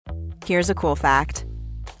Here's a cool fact.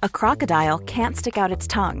 A crocodile can't stick out its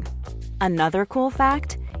tongue. Another cool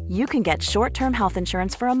fact, you can get short-term health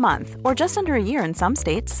insurance for a month or just under a year in some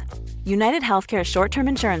states. United Healthcare short-term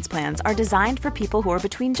insurance plans are designed for people who are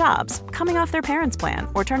between jobs, coming off their parents' plan,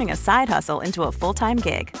 or turning a side hustle into a full-time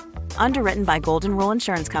gig. Underwritten by Golden Rule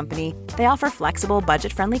Insurance Company, they offer flexible,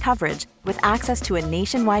 budget-friendly coverage with access to a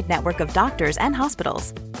nationwide network of doctors and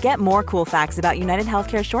hospitals. Get more cool facts about United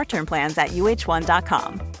Healthcare short-term plans at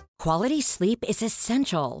uh1.com. Quality sleep is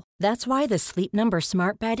essential. That's why the Sleep Number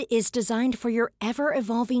Smart Bed is designed for your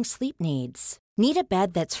ever-evolving sleep needs. Need a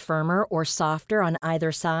bed that's firmer or softer on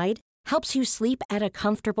either side? Helps you sleep at a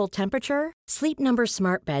comfortable temperature? Sleep Number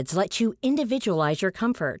Smart Beds let you individualize your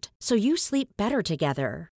comfort, so you sleep better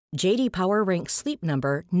together. J.D. Power ranks Sleep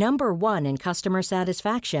Number number 1 in customer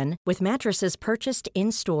satisfaction with mattresses purchased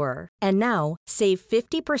in-store. And now, save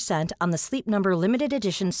 50% on the Sleep Number Limited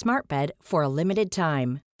Edition Smart Bed for a limited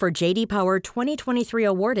time. For J.D. Power 2023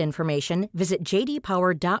 award information, visit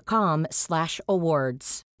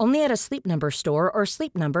jdpower.com/awards. Only at a Sleep Number store or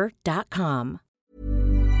sleepnumber.com.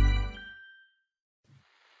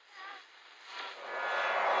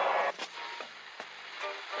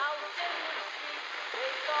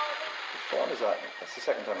 What is that? That's the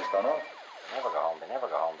second time it's gone off. They never go home, they never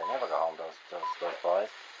go home, they never go home, those boys.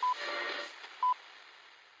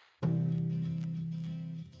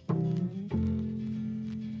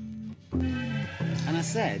 And I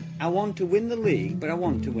said, I want to win the league, but I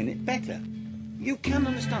want to win it better. You can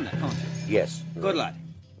understand that, can't you? Yes. Good lad.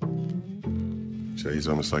 So he's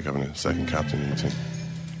almost like having a second captain in the team.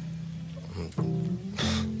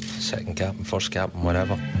 Second captain, first captain,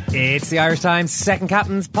 whatever. It's the Irish Times Second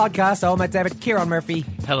Captains podcast. I'm Matt David, Kieran Murphy.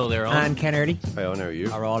 Hello there, Owen. And Ken Early. Hi, Owen, how are you?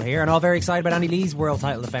 Are all here and all very excited about Andy Lee's world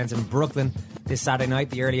title defence in Brooklyn this Saturday night,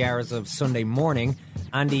 the early hours of Sunday morning.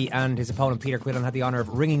 Andy and his opponent Peter Quillen had the honour of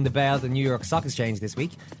ringing the bell at the New York Stock Exchange this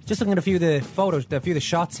week. Just looking at a few of the photos, a few of the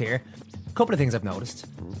shots here. A couple of things I've noticed.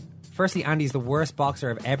 Firstly, Andy's the worst boxer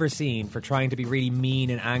I've ever seen for trying to be really mean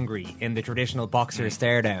and angry in the traditional boxer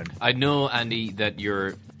stare down. I know, Andy, that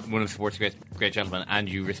you're one of the sport's great gentlemen and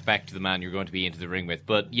you respect the man you're going to be into the ring with,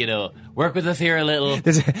 but, you know, work with us here a little.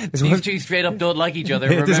 These two straight up don't like each other,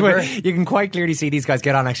 remember? You can quite clearly see these guys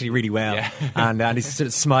get on actually really well. Yeah. and he's sort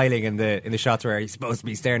of smiling in the shots where he's supposed to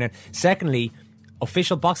be staring at. Secondly,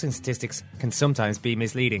 official boxing statistics can sometimes be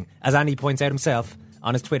misleading. As Andy points out himself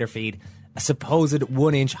on his Twitter feed, a supposed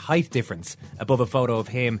 1-inch height difference above a photo of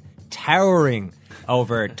him towering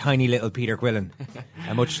over tiny little Peter Quillen,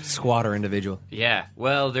 a much squatter individual. Yeah,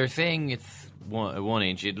 well, they're saying it's 1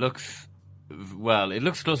 inch. It looks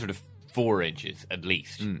closer to 4 inches at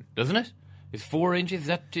least, doesn't it? Is 4 inches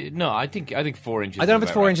that? No, I think 4 inches. I don't know if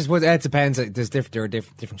it's 4 inches. Well, it depends. There are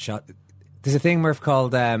different shots. There's a thing, Murph,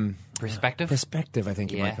 called perspective. Perspective, I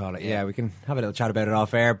think you might call it. Yeah, we can have a little chat about it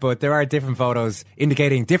off air. But there are different photos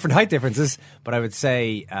indicating different height differences. But I would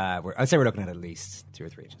say we're looking at least 2 or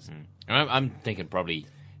 3 inches. I'm thinking probably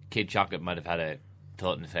Kid Chocolate might have had a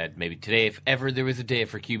thought in his head. Maybe today, if ever there was a day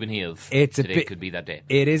for Cuban heels, today could be that day.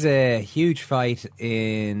 It is a huge fight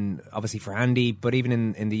obviously for Andy, but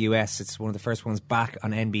even in the US, it's one of the first ones back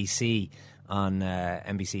on NBC. On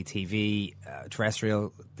NBC TV,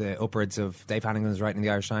 terrestrial, the upwards of Dave Hannigan was writing in the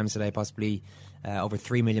Irish Times today, possibly over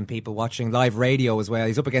 3 million people watching live radio as well.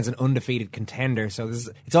 He's up against an undefeated contender, so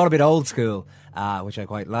it's all a bit old school, which I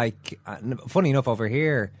quite like. Funny enough, over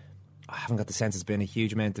here, I haven't got the sense there's been a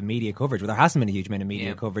huge amount of media coverage. Well, there hasn't been a huge amount of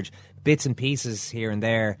media coverage. Bits and pieces here and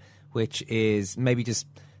there, which is maybe just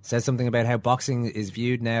says something about how boxing is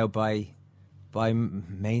viewed now by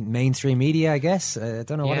mainstream media, I guess. I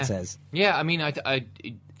don't know what it says. Yeah, I mean,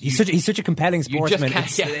 he's such a compelling sportsman.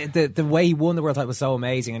 The way he won the world title was so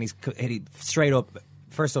amazing, and he straight up,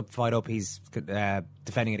 first up, fight up, he's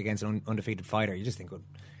defending it against an undefeated fighter. You just think would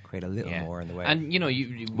create a little more in the way. And, you know,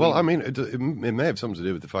 I mean, it may have something to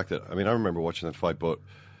do with the fact that, I mean, I remember watching that fight, but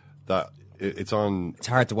that it's on... It's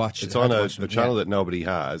hard to watch. It's on a channel that nobody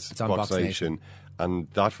has. It's on Box Nation. And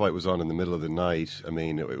that fight was on in the middle of the night. I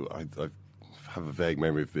mean, I have a vague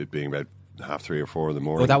memory of it being about 3:30 or 4 in the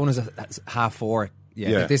morning. Oh, that one was 4:30.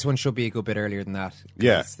 Yeah. This one should be a good bit earlier than that.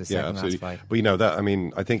 Yeah, it's the second last fight. But you know that. I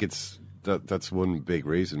mean, I think that's one big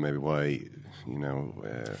reason maybe why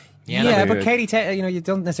but Katie Taylor, you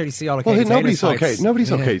don't necessarily see all of Katie Taylor's fights. Nobody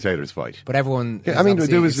saw Katie Taylor's fight, but everyone. I mean,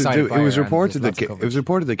 it was reported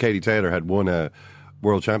that Katie Taylor had won a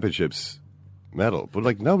World Championships medal, but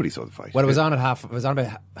like nobody saw the fight. Well, it was on about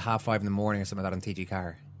 5:30 in the morning or something like that on TG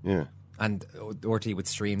Car. Yeah. And RT would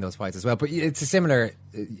stream those fights as well. But it's a similar,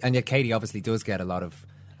 and yet Katie obviously does get a lot of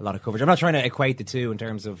coverage. I'm not trying to equate the two in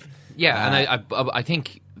terms of... Yeah, and I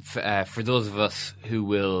think for those of us who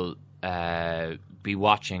will be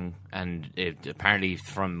watching, and apparently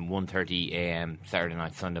from 1:30 a.m. Saturday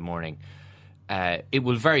night, Sunday morning, it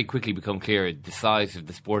will very quickly become clear the size of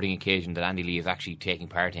the sporting occasion that Andy Lee is actually taking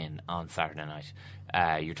part in on Saturday night.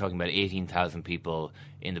 You're talking about 18,000 people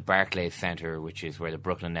in the Barclays Centre, which is where the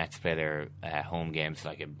Brooklyn Nets play their home games,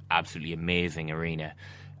 like an absolutely amazing arena.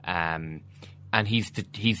 And he's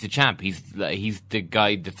the champ. He's the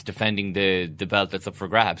guy that's defending the belt that's up for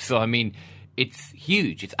grabs. So I mean, it's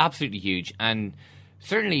huge. It's absolutely huge. And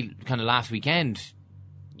certainly, kind of last weekend,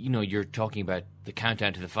 you're talking about the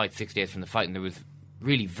countdown to the fight, 6 days from the fight, and there was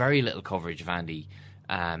really very little coverage of Andy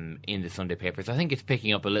in the Sunday papers. I think it's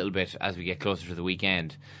picking up a little bit as we get closer to the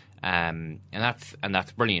weekend, and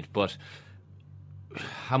that's brilliant. But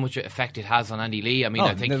how much effect it has on Andy Lee? I mean,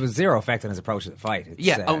 I think there was zero effect on his approach to the fight.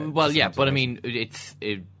 It's, but I mean,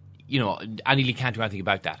 Andy Lee can't do anything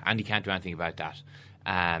about that. Andy can't do anything about that.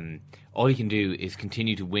 All he can do is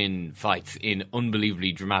continue to win fights in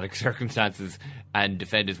unbelievably dramatic circumstances and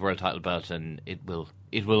defend his world title belt, and it will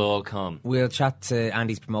all come. We'll chat to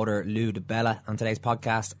Andy's promoter Lou DiBella on today's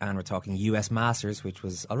podcast, and we're talking US Masters, which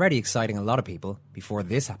was already exciting a lot of people before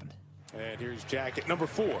this happened. And here's Jack at number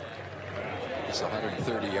 4. It's a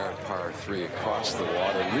 130-yard par 3 across the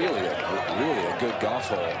water. Really a good golf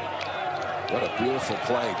hole. What a beautiful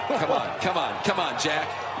play. Come on, Jack.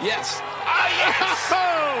 Yes.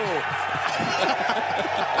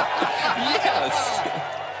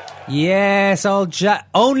 Yes! Yes! Yes,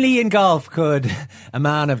 only in golf could a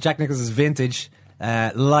man of Jack Nicklaus's vintage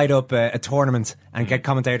light up a tournament and get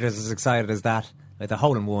commentators as excited as that with a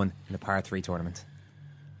hole-in-one in a par 3 tournament.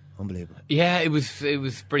 Unbelievable. Yeah, it was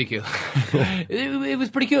pretty cool. it was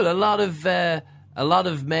pretty cool. A lot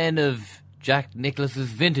of men of Jack Nicklaus's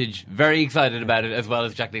vintage very excited about it, as well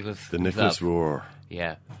as Jack Nicklaus. The Nicklaus roar.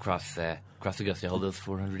 Yeah, across Augusta, all those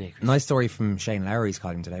 400 acres. Nice story from Shane Lowry's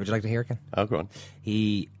column today. Would you like to hear it, Ken? Oh, go on.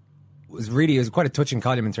 It was quite a touching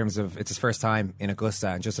column in terms of it's his first time in Augusta,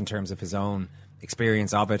 and just in terms of his own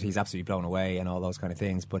experience of it, he's absolutely blown away and all those kind of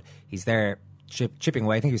things. But he's there chipping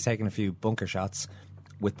away. I think he was taking a few bunker shots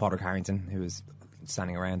with Padraig Harrington, who was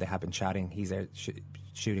standing around. They have been chatting. He's there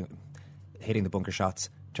hitting the bunker shots.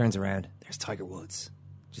 Turns around, there's Tiger Woods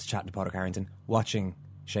just chatting to Padraig Harrington, watching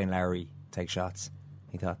Shane Lowry take shots.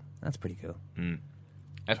 He thought, that's pretty cool.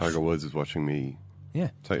 Tiger Woods is watching me. Yeah.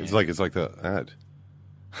 It's like the ad.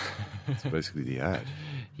 It's basically the ad.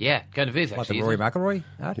 Yeah, kind of is, What, actually. the Rory McIlroy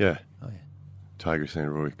ad? Yeah. Oh, yeah. Tiger saying,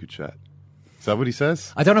 Rory, good chat. Is that what he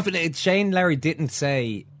says? I don't know if Shane Lowry didn't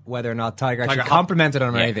say whether or not Tiger actually complimented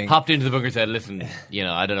him or anything. Hopped into the bunker and said, listen,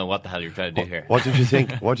 I don't know what the hell you're trying to do here. What did you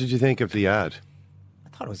think? What did you think of the ad? I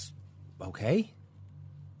thought it was okay.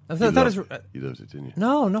 You loved it, didn't you?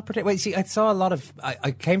 No, not particularly. See, I saw a lot of...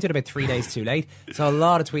 I came to it about 3 days too late. Saw a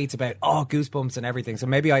lot of tweets about, goosebumps and everything. So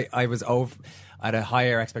maybe I was at a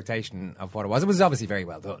higher expectation of what it was. It was obviously very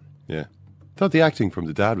well done. Yeah. Thought the acting from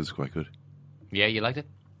the dad was quite good. Yeah, you liked it?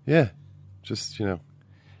 Yeah. Just, thought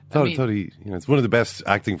he... it's one of the best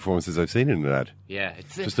acting performances I've seen in an ad. Yeah.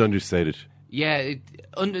 It's just understated. Yeah,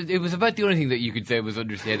 it was about the only thing that you could say was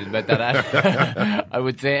understated about that ad. I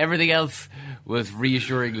would say everything else was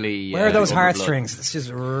reassuringly. Where are those heartstrings? Let's just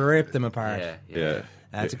rip them apart. Yeah.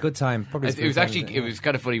 It's a good time. Probably it was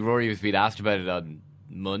kind of funny. Rory was being asked about it on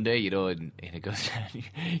Monday, in Augusta. You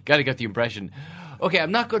kind of got the impression. Okay,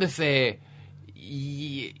 I'm not going to say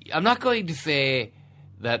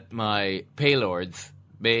that my paylords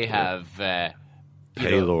may have.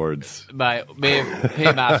 Paylords.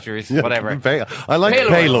 Paymasters, whatever. I like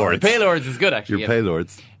paylords. Paylords is good, actually. Your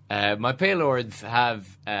paylords. My paylords have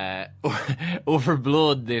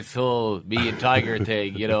overblown this whole me and Tiger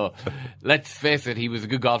thing. Let's face it, he was a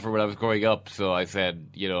good golfer when I was growing up, so I said,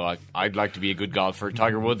 I'd like to be a good golfer.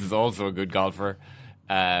 Tiger Woods is also a good golfer.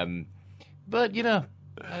 But,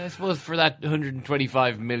 I suppose for that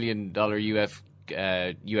 $125 million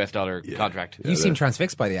US dollar contract. You seem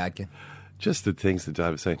transfixed by the ad, Ken. Just the things that Dad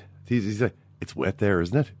was saying. He's like, it's wet there,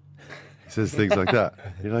 isn't it? He says things like that.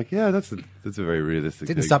 You're like, yeah, that's a very realistic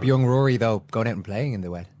Didn't thing. stop young Rory, though, going out and playing in the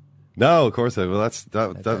wet. No, of course not. Well,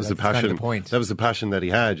 that was the passion. Kind of the point. That was the passion that he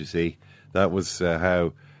had, you see. That was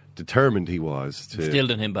how determined he was to instilled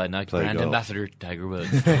in him by Nike brand golf. ambassador Tiger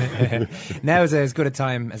Woods. Now is as good a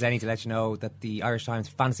time as any to let you know that the Irish Times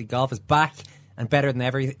Fantasy Golf is back and better than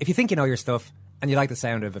ever. If you think you know your stuff and you like the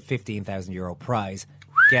sound of a €15,000 prize,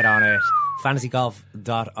 get on it.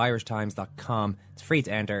 fantasygolf.irishtimes.com. It's free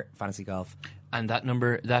to enter. Fantasy Golf. And that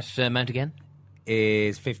amount again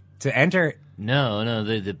is to enter. No,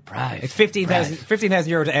 the prize. It's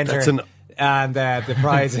 €15,000 to enter. And the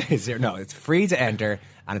prize is zero. No, it's free to enter,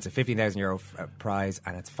 and it's a €15,000 prize,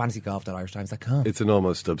 and it's fantasygolf.irishtimes.com. It's an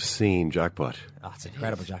almost obscene jackpot. Oh, it's an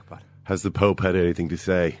incredible jackpot. Has the Pope had anything to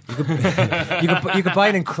say? You could buy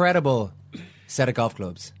an incredible set of golf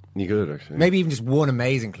clubs. You could, actually. Maybe even just one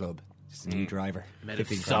amazing club. Just a new driver. Made of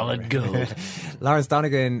solid gold. Lawrence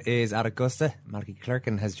Donegan is at Augusta. Malachy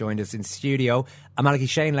Clerkin has joined us in studio. And Malachy,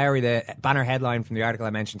 Shane Lowry, the banner headline from the article I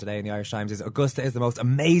mentioned today in the Irish Times is Augusta is the most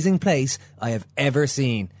amazing place I have ever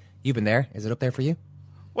seen. You've been there. Is it up there for you?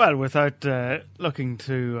 Well, without looking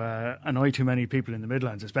to annoy too many people in the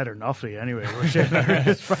Midlands, it's better than Offaly anyway. Where Shane Lowry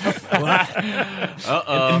is from.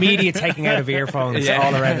 Immediate taking out of earphones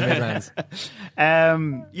all around the Midlands.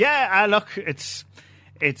 Look,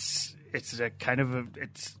 it's a kind of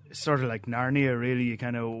it's sort of like Narnia, really. You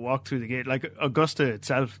kind of walk through the gate. Like Augusta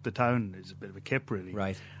itself, the town, is a bit of a kip, really.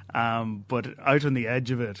 Right. But out on the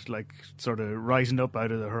edge of it, like sort of rising up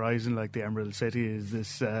out of the horizon, like the Emerald City, is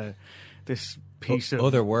this piece of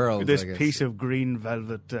other world. This piece of green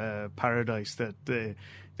velvet paradise that they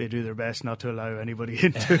do their best not to allow anybody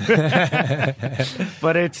into.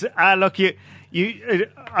 But it's look,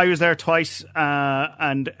 I was there twice,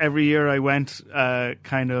 and every year I went,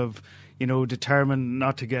 kind of, determined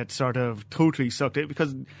not to get sort of totally sucked in,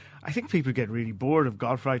 because I think people get really bored of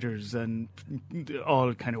golf writers and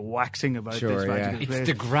all kind of waxing about this. It's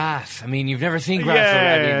the grass. I mean, you've never seen grass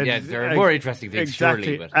already. Yeah, there are more interesting things,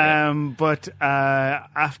 exactly. surely. But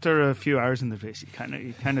after a few hours in the place, you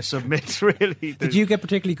kind of submit. Really. Did you get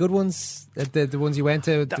particularly good ones? The ones you went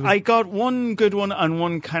to? I got one good one and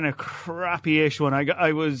one kind of crappy-ish one.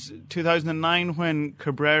 I was 2009 when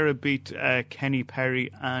Cabrera beat Kenny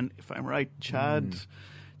Perry and, if I'm right, Chad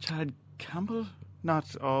Campbell. I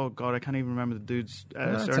can't even remember the dude's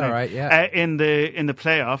surname. That's all right, yeah. In the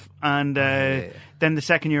playoff, and then the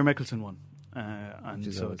second year Mickelson won,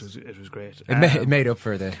 and so it was great. It made up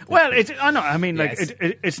for the. Well,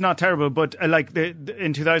 it's not terrible, but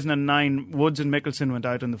in 2009, Woods and Mickelson went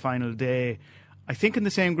out on the final day, I think in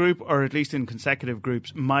the same group, or at least in consecutive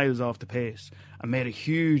groups, miles off the pace, and made a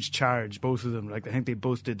huge charge, both of them. Like, I think they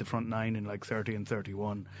both did the front nine in 30 and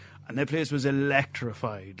 31. And the place was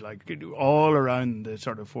electrified, all around the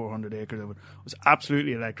sort of 400 acres of it. Was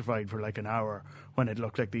absolutely electrified for an hour when it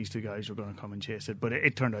looked like these two guys were going to come and chase it. But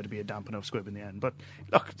it turned out to be a damp enough squib in the end. But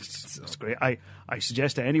look, it's great. I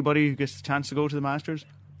suggest to anybody who gets the chance to go to the Masters,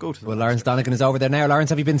 go to the Masters. Lawrence Donegan is over there now.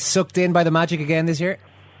 Lawrence, have you been sucked in by the magic again this year?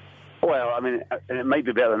 Well, I mean, it might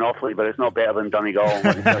be better than Offaly, but it's not better than Donegal. I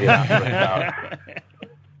can tell you that.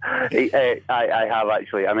 I have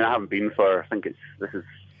actually. I mean, I haven't been for, I think this is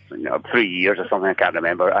 3 years or something, I can't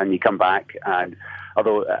remember, and you come back, and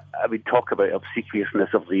although I would talk about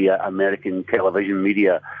obsequiousness of the American television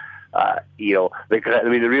media, there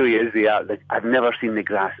really is I've never seen the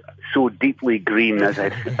grass so deeply green as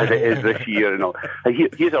it is this year.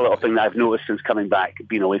 Here's a little thing that I've noticed since coming back,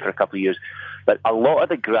 being away for a couple of years, that a lot of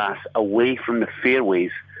the grass away from the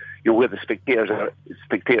fairways, where the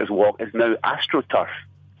spectators walk, is now AstroTurf.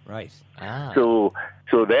 Right. So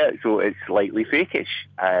it's slightly fakish,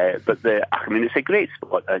 but it's a great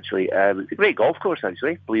spot actually. It's a great golf course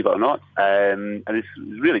actually, believe it or not, and it's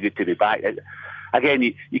really good to be back. Again,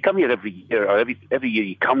 you come here every year, or every year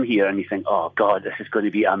you come here and you think, oh God, this is going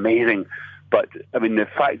to be amazing. But I mean, the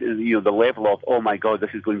fact that the level of, oh my God,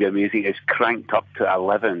 this is going to be amazing, is cranked up to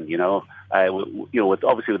 11.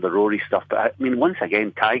 Obviously with the Rory stuff, but I mean, once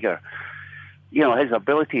again, Tiger. His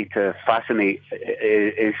ability to fascinate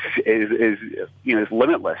is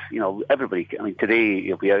limitless. Everybody. I mean, today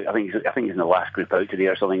he'll be out. I think he's in the last group out today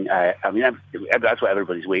or something. That's what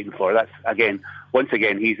everybody's waiting for. That's once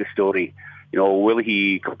again, he's the story. Will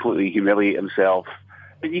he completely humiliate himself?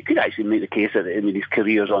 But you could actually make the case that his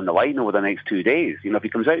career's on the line over the next 2 days. If he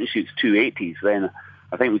comes out and shoots 280s, then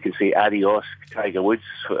I think we can say adios, Tiger Woods.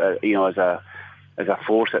 As a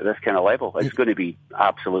force at this kind of level. It's going to be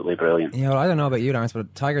absolutely brilliant. I don't know about you, Lawrence,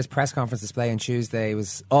 but Tiger's press conference display on Tuesday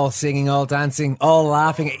was all singing, all dancing, all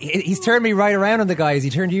laughing. He's turned me right around on the guy. Has he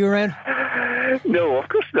turned you around? No, of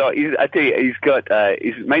course not. I tell you, he's got.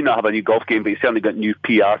 He might not have a new golf game, but he's certainly got new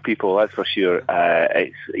PR people. That's for sure.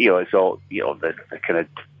 It's all the kind of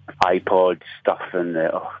iPod stuff and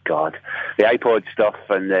the iPod stuff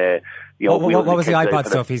and what was the iPod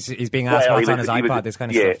stuff? He's being asked what's on his iPod. This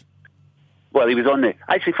kind of stuff. Well, he was on the.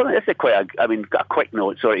 Actually, this is quite a quick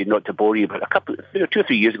note. Sorry, not to bore you, but 2 or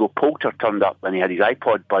 3 years ago, Poulter turned up and he had his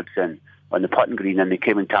iPod buds in, on the putting green, and they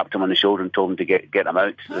came and tapped him on the shoulder and told him to get him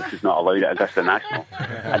out. This is not allowed at Augusta National.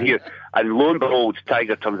 And lo and behold,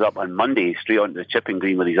 Tiger turns up on Monday straight onto the chipping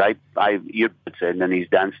green with his earbuds in, and he's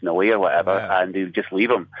dancing away or whatever, and they just leave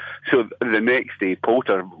him. So the next day,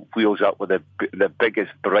 Poulter wheels up with the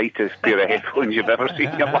biggest, brightest pair of headphones you've ever seen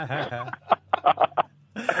in your life.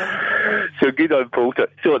 So good on Poulter.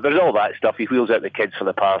 So there's all that stuff. He wheels out the kids for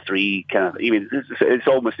the par 3 kind of. I mean, it's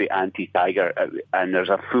almost the anti-Tiger, and there's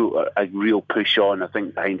a real push on. I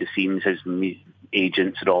think behind the scenes, his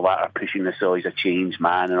agents and all that are pushing this. Oh, he's a changed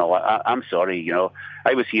man and all that. I'm sorry,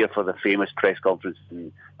 I was here for the famous press conference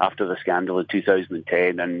after the scandal in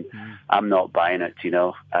 2010, and I'm not buying it.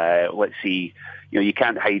 Let's see. You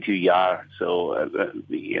can't hide who you are. So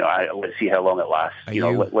let's see how long it lasts.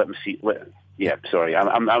 Let me see. Yeah, sorry,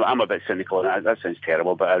 I'm a bit cynical, and that sounds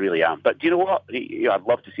terrible, but I really am. But do you know what? I'd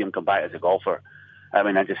love to see him come back as a golfer. I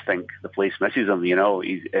mean, I just think the place misses him.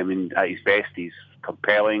 At his best, he's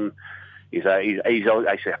compelling. He's a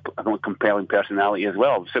compelling personality as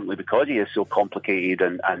well, simply because he is so complicated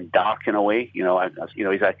and dark in a way. He's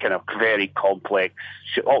a kind of very complex,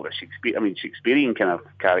 Shakespearean kind of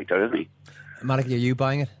character, isn't he? Malachy, are you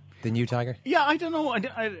buying it? The new Tiger? Yeah, I don't know. And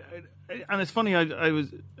it's funny.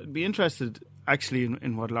 I'd be interested actually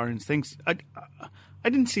in what Lawrence thinks. I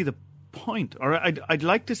didn't see the point, or I'd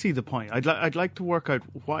like to see the point. I'd like to work out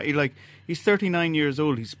why. Like, he's 39 years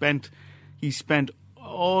old. He spent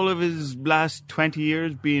all of his last 20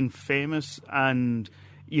 years being famous and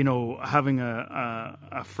having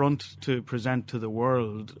a front to present to the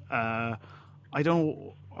world. I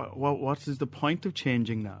don't. What is the point of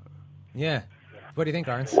changing now? Yeah. What do you think,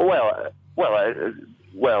 Lawrence? Well,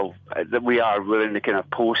 we're in the kind of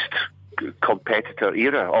post-competitor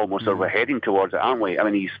era almost, or we're heading towards it, aren't we? I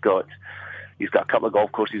mean, he's got a couple of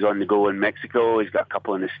golf courses on the go in Mexico. He's got a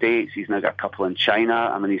couple in the States. He's now got a couple in China.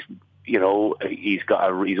 I mean, he's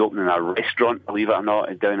opening a restaurant, believe it or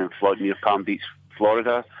not, down in Florida, near Palm Beach,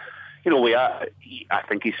 Florida. I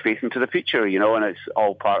think he's facing to the future, and it's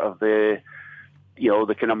all part of the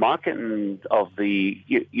kind of marketing of the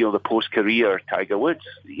post-career Tiger Woods.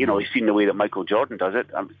 He's seen the way that Michael Jordan does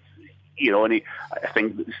it. And I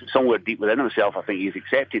think somewhere deep within himself, I think he's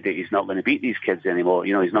accepted that he's not going to beat these kids anymore.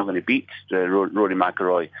 He's not going to beat Rory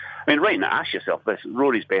McIlroy. I mean, right now, ask yourself this: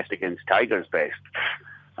 Rory's best against Tiger's best.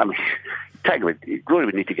 I mean, Rory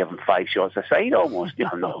would need to give him 5 shots aside almost.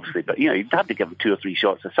 Not obviously, but you'd have to give him 2 or 3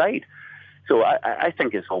 shots aside. So I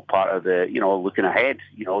think it's all part of the, looking ahead,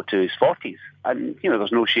 to his 40s. And,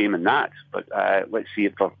 there's no shame in that. But let's see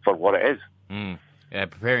it for what it is.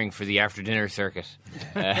 Preparing for the after-dinner circuit.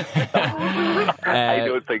 I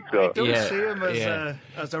don't think so. I don't see him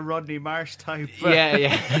as a Rodney Marsh type.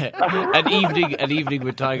 An evening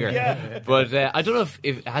with Tiger. Yeah. But I don't know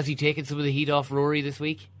if has he taken some of the heat off Rory this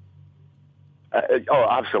week?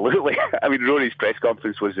 Absolutely. I mean, Rory's press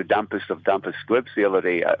conference was the dampest of dampest squibs the other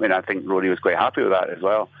day. I mean, I think Rory was quite happy with that as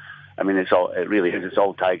well. I mean, it really is. It's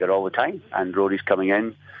all Tiger all the time. And Rory's coming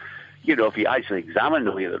in. If you actually examine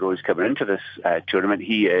the way that Rory's coming into this tournament,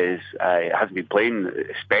 he hasn't been playing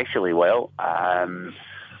especially well.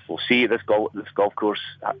 We'll see this golf course.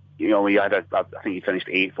 I think he finished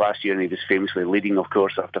 8th last year, and he was famously leading, of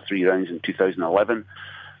course, after 3 rounds in 2011.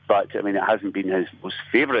 But, I mean, it hasn't been his most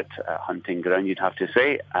favourite hunting ground, you'd have to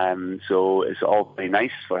say. So it's all very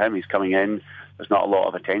nice for him. He's coming in. There's not a lot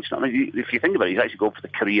of attention. I mean, if you think about it, he's actually going for the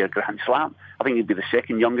career Grand Slam. I think he'd be the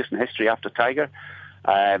second youngest in history after Tiger.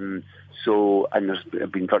 And there's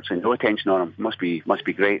been virtually no attention on him. Must be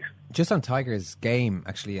great. Just on Tiger's game,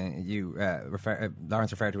 actually,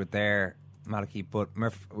 Lawrence referred to it there, Malachy, but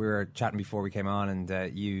Murph, we were chatting before we came on,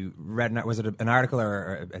 and you read, was it an article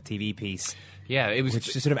or a TV piece? Yeah, it was,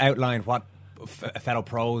 which sort of outlined what fellow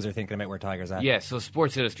pros are thinking about where Tiger's at. Yeah, so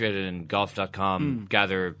Sports Illustrated and Golf.com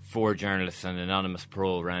gather 4 journalists and an anonymous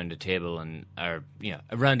pro around a table,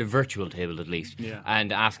 around a virtual table at least,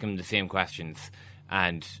 and ask him the same questions.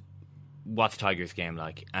 And what's Tiger's game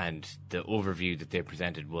like? And the overview that they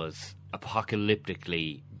presented was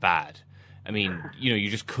apocalyptically bad. I mean, you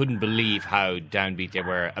just couldn't believe how downbeat they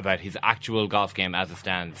were about his actual golf game as it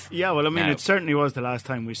stands. Yeah, well, I mean, now. It certainly was the last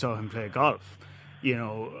time we saw him play golf.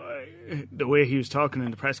 The way he was talking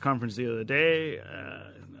in the press conference the other day,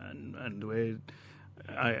 and the way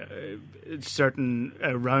certain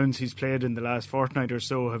rounds he's played in the last fortnight or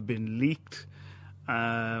so have been leaked.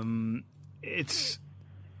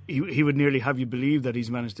 He would nearly have you believe that he's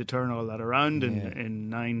managed to turn all that around in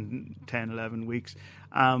 9, 10, 11 weeks.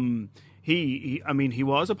 He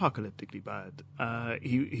was apocalyptically bad.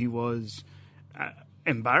 He was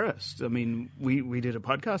embarrassed. I mean, we did a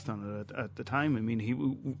podcast on it at the time. I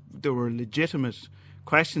mean, there were legitimate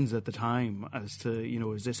questions at the time as to,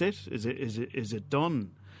 is this it? Is it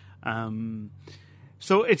done?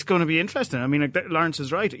 So it's going to be interesting. I mean, Lawrence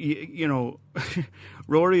is right.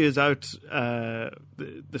 Rory is out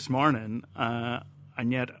this morning,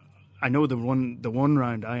 and yet I know the one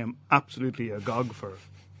round I am absolutely agog for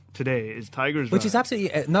today is Tigers, which round. is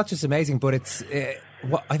absolutely not just amazing, but it's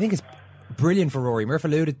what I think is brilliant for Rory. Murph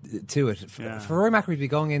alluded to it. For Rory McIlroy to be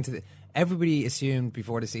going into everybody assumed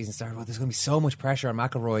before the season started, there's going to be so much pressure on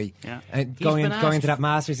McIlroy. And going into that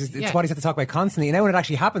Masters, it's what he's had to talk about constantly. And now when it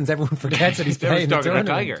actually happens, everyone forgets that he's playing the tournament.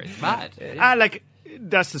 Tiger. It's mad.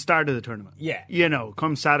 That's the start of the tournament. Yeah.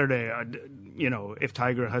 Come Saturday, if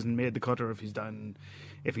Tiger hasn't made the cut or if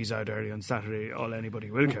he's out early on Saturday, all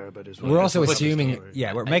anybody will care about is we're also assuming,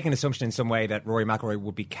 we're making an assumption in some way that Rory McIlroy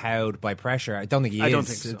would be cowed by pressure. I don't think he is. Don't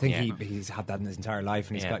think so. I think he's had that in his entire life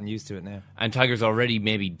and he's gotten used to it now. And Tiger's already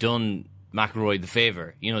maybe done McIlroy the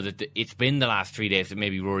favour. That it's been the last 3 days that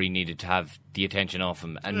maybe Rory needed to have the attention off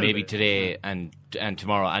him, and maybe today and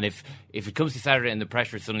tomorrow. And if it comes to Saturday and the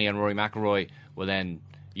pressure is suddenly on Rory McIlroy, well then,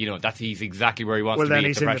 he's exactly where he wants to be. Well, then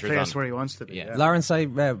he's the in the place where he wants to be. Yeah. Lawrence, I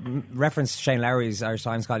referenced Shane Lowry's Irish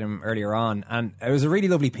Times column earlier on, and it was a really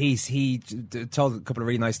lovely piece. He told a couple of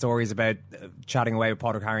really nice stories about chatting away with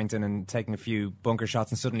Padraig Harrington and taking a few bunker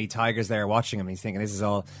shots, and suddenly Tiger's there watching him, and he's thinking, this is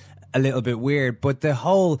all a little bit weird. But the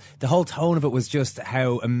whole tone of it was just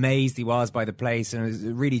how amazed he was by the place, and it was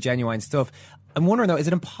really genuine stuff. I'm wondering though, is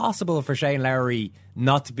it impossible for Shane Lowry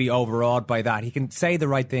not to be overawed by that? He can say the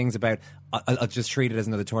right things about, I'll just treat it as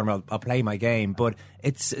another tournament, I'll play my game. But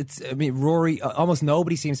it's I mean, Rory, almost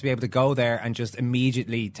nobody seems to be able to go there and just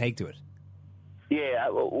immediately take to it. Yeah,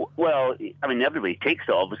 well, I mean, everybody takes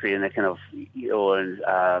it, obviously, in a kind of,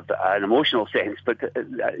 an emotional sense. But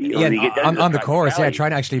when you get down on the course, trying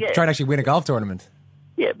to actually win a golf tournament.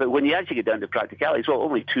 Yeah, but when you actually get down to practicalities,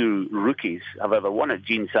 only 2 rookies have ever won it.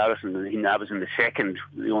 Gene Saracen, and that was in the second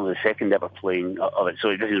ever playing of it, so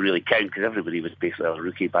it doesn't really count because everybody was basically a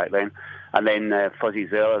rookie back then. And then Fuzzy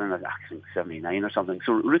Zoeller in, I think, 79 or something.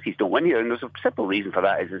 So rookies don't win here, and there's a simple reason for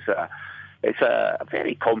that. It's a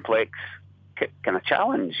very complex kind of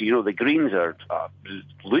challenge. The greens are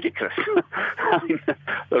ludicrous. I mean,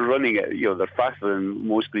 they're running it. They're faster than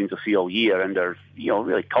most greens you'll see all year, and they're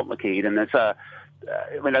really complicated. And it's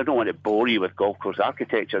I don't want to bore you with golf course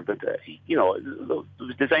architecture, but it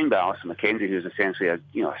was designed by Alison Mackenzie, who's essentially a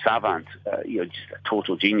savant, just a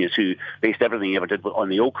total genius who based everything he ever did on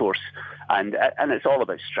the old course, and it's all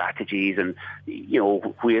about strategies and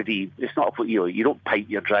where it's not you don't pipe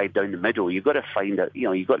your drive down the middle. You've got to find it.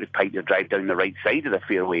 You've got to pipe your drive down the right side of the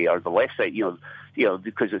fairway or the left side.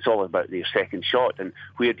 Because it's all about your second shot and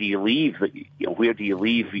where do you leave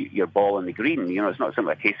your ball in the green. It's not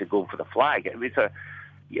simply a case of going for the flag. It's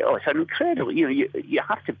an incredible. You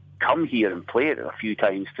have to come here and play it a few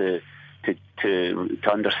times to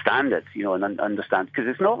understand it. And understand, because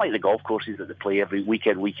it's not like the golf courses that they play every week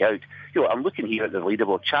in, week out. I'm looking here at the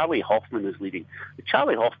leaderboard. Charlie Hoffman is leading.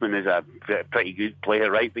 Charlie Hoffman is a pretty good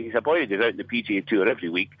player, right? But he's a boy who goes out in the PGA Tour every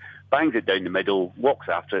week, bangs it down the middle, walks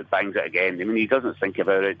after it, bangs it again. I mean, he doesn't think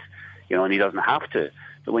about it, and he doesn't have to.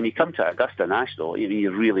 But when you come to Augusta National,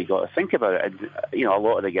 you really got to think about it. And, a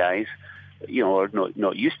lot of the guys, are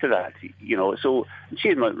not used to that. So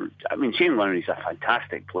Shane Lowry's a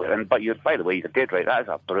fantastic player. But by the way, you're dead right. That is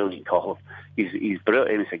a brilliant call. He's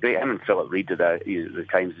brilliant. It's a great. Him and Philip Reid did that. The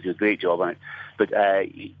Times do a great job on it. But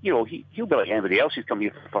he'll be like anybody else who's come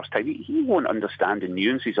here for the first time. He won't understand the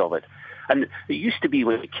nuances of it. And it used to be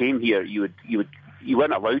when it came here, you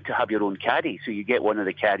weren't allowed to have your own caddy, so you get one of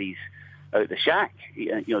the caddies out the shack.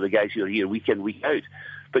 The guys who are here week in, week out.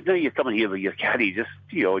 But now you're coming here with your caddy just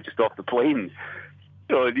off the plane.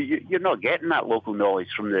 You're not getting that local knowledge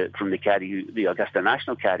from the caddy, the Augusta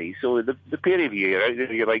National caddy. So the pair of you are out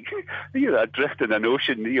there, you're like you're adrift in an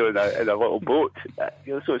ocean, in a little boat.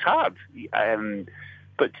 So it's hard.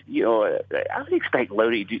 But I would expect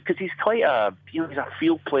Lowry to do, because he's quite he's a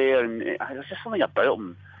field player, and there's just something about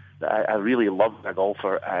him that I really love as a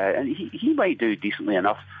golfer, and he might do decently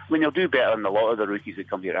enough. I mean, he'll do better than a lot of the rookies that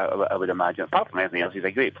come here, I would imagine. Apart from anything else, he's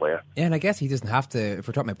a great player. Yeah, and I guess he doesn't have to, if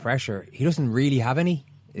we're talking about pressure, he doesn't really have any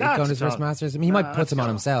going to his first Masters. I mean, he might put some on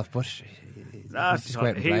himself, but he's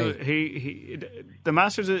great to play. The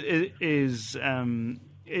Masters is the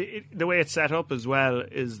way it's set up as well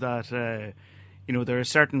is that there are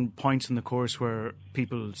certain points in the course where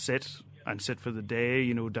people sit for the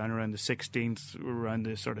day, down around the 16th, around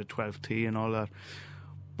the sort of 12th tee and all that.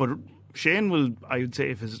 But Shane will, I would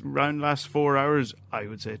say, if his round lasts 4 hours, I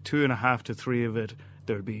would say 2.5 to 3 of it,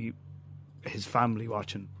 there'll be his family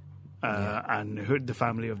watching. And the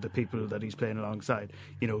family of the people that he's playing alongside.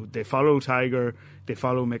 You know, they follow Tiger, they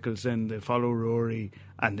follow Mickelson, they follow Rory,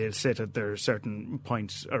 and they'll sit at their certain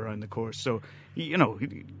points around the course. So, you know,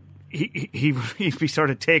 he'd be sort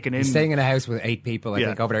of taken in. He's staying in a house with 8 people, I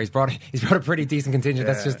think, over there. He's brought a pretty decent contingent.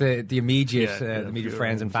 That's just the immediate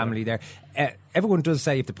friends and family there. Everyone does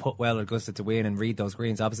say you have to put well at Augusta to win and read those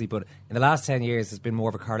greens, obviously, but in the last 10 years there's been more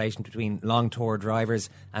of a correlation between long tour drivers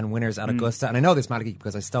and winners at Augusta. And I know this, Malachy,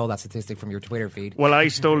 because I stole that statistic from your Twitter feed. Well, I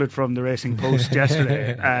stole it from the Racing Post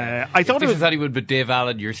yesterday. I thought this is Hollywood, but Dave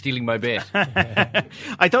Allen, you're stealing my bit.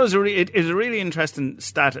 I thought it was a really interesting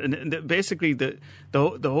stat, and basically the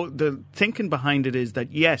thinking behind it is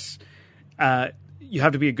that yes, you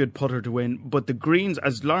have to be a good putter to win, but the greens,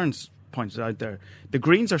 as Lawrence pointed out there, the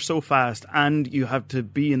greens are so fast, and you have to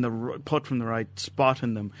be in the putt from the right spot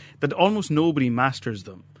in them, that almost nobody masters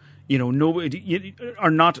them. You know, nobody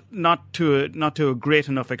are not to a great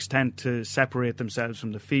enough extent to separate themselves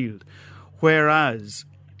from the field. Whereas,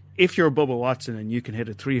 if you're Bubba Watson and you can hit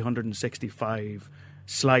a 365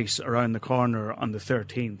 slice around the corner on the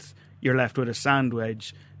 13th, you're left with a sand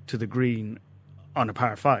wedge to the green on a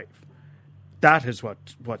par 5. That is what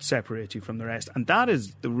separates you from the rest, and that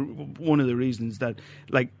is one of the reasons that,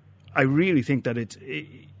 like, I really think that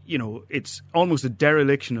it's almost a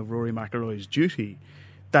dereliction of Rory McIlroy's duty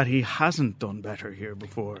that he hasn't done better here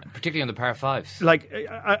before, particularly on the par 5s. Like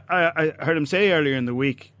I heard him say earlier in the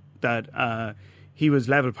week that he was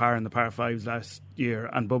level par in the par 5s last year,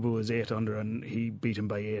 and Bubba was 8 under, and he beat him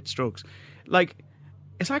by 8 strokes. Like,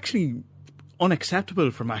 it's actually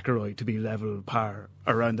unacceptable for McIlroy to be level par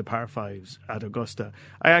around the par 5s at Augusta.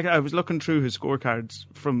 I was looking through his scorecards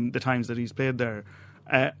from the times that he's played there.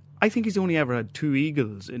 I think he's only ever had 2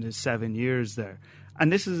 eagles in his 7 years there.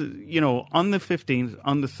 And this is, you know, on the 15th,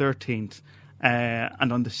 on the 13th,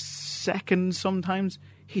 and on the 2nd sometimes,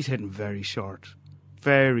 he's hitting very short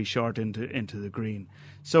into the green.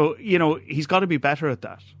 So, you know, he's got to be better at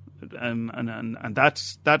that. And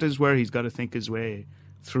that is where he's got to think his way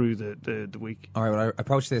through the week. All right, well, I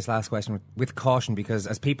approach this last question with caution, because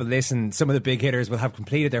as people listen, some of the big hitters will have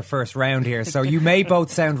completed their first round here. So you may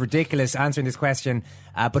both sound ridiculous answering this question,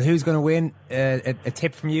 but who's going to win? A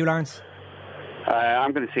tip from you, Lawrence?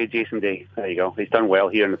 I'm going to say Jason Day. There you go. He's done well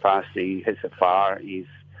here in the past. He hits it far. He's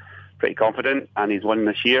pretty confident, and he's won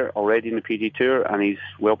this year already in the PG Tour, and he's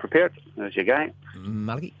well prepared. There's your guy.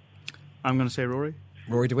 Malachy? I'm going to say Rory.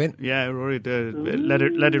 Rory to win? Yeah, Rory to let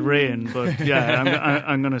it rain. But yeah,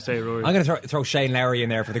 I'm going to say Rory. I'm going to throw Shane Lowry in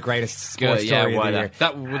there for the greatest sports story of the year.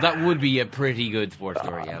 That would be a pretty good sports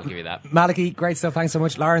story. I'll give you that. Malachy, great stuff. Thanks so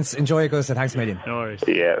much. Lawrence, enjoy Augusta. Thanks a million. No worries.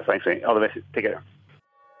 Yeah, thanks, mate. All the best. Take care.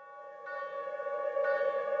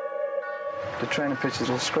 The training pitch is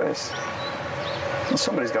a disgrace. And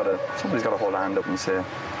somebody's got to hold a hand up and say,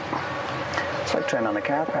 it's like training on a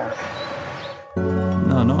car park.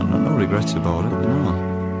 No regrets about it, you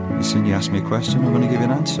know. As soon as you ask me a question, I'm going to give you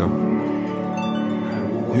an answer.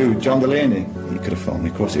 Who? John Delaney? He could have phoned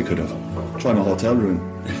me, of course he could have. Try my hotel room.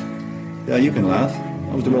 Yeah, you can laugh.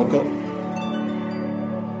 I was the World Cup.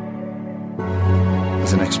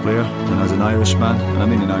 As an ex-player, and as an Irishman, and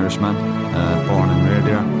I'm an Irishman, born and reared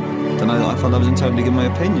there, then I felt I was entitled to give my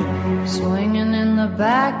opinion. Swinging in the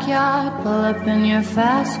backyard, pull up in your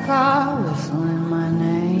fast car, whistling my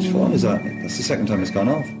name. Whose phone is that? That's the second time it's gone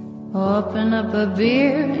off. Open up a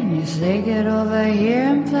beer and you say get over here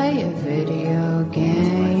and play a video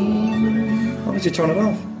game. Why did you turn it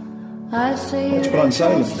off? I say you put on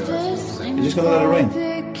silent. You're just going to let it ring.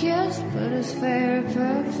 Kiss, but it's very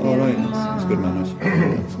perfect. All right, that's good manners.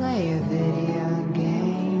 Play a video game.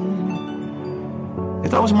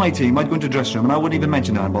 If that was my team, I'd go into the dressing room and I wouldn't even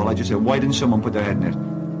mention the handball. I'd just say, why didn't someone put their head in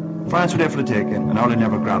it? France were there for the taking, and Ireland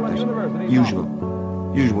never grabbed it.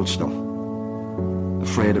 Usual stuff.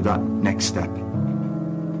 Afraid of that next step.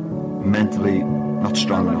 Mentally not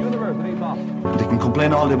strong enough. They can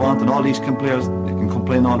complain all they want, and all these players, they can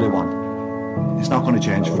complain all they want. It's not going to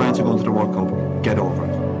change. France are going to the World Cup. Get over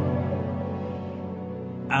it.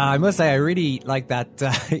 I must say, I really like that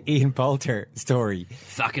Ian Poulter story.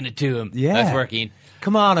 Socking it to him. Yeah. Nice work, Ian.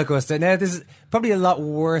 Come on, Augusta. Now, there's probably a lot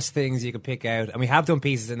worse things you could pick out, and we have done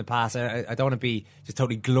pieces in the past. I don't want to be just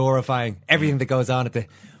totally glorifying everything that goes on at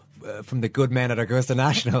from the good men at Augusta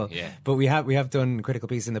National. Yeah. But we have done critical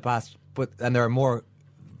pieces in the past. And there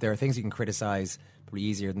are things you can criticise probably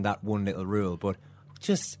easier than that one little rule. But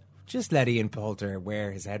just let Ian Poulter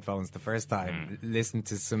wear his headphones the first time, listen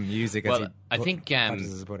to some music. Well, I think,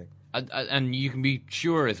 and you can be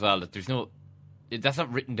sure as well that that's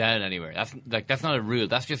not written down anywhere. That's not a rule.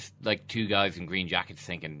 That's just like two guys in green jackets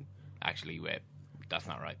thinking, actually, wait, that's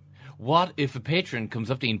not right. what if a patron comes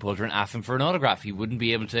up to Ian Poulter and asks him for an autograph? He wouldn't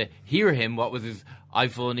be able to hear him. What was his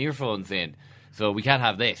iPhone earphone saying? So we can't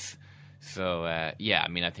have this. So, I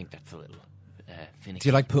think that's a little finicky. Do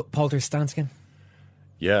you like Poulter's stance again?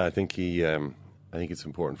 Yeah, I think I think it's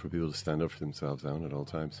important for people to stand up for themselves, Alan, at all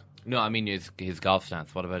times. No, I mean his golf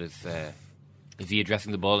stance. What about his... is he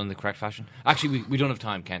addressing the ball in the correct fashion? Actually, we don't have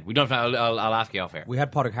time, Ken. We don't have time. I'll ask you off air. We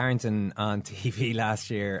had Padraig Harrington on TV last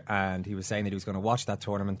yeare, and he was saying that he was going to watch that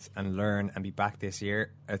tournament and learn and be back this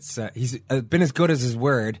year. It's he's been as good as his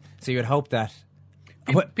word, so you would hope that...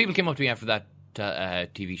 People came up to me after that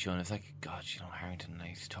TV show, and it's like, God, Harrington,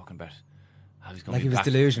 he's talking about how he's going to be back. Like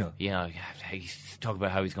he was delusional. He's talking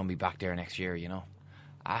about how he's going to be back there next year,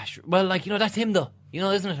 Well, that's him, though.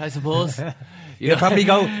 Isn't it, I suppose? He'll probably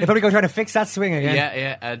go trying to fix that swing again.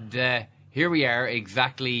 Yeah, and here we are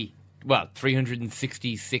exactly,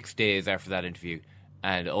 366 days after that interview,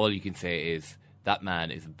 and all you can say is that man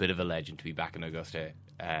is a bit of a legend to be back in Augusta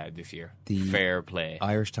this year. Fair play.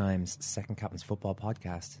 Irish Times Second Captain's Football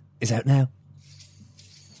podcast is out now.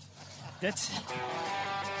 They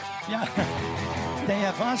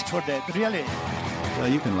have asked for that, really. Yeah,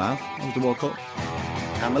 you can laugh. It was the World Cup.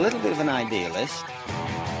 I'm a little bit of an idealist,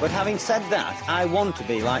 but having said that, I want to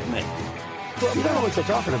be like me. Well, you don't know what you're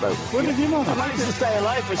talking about. What did you know? I'd like to stay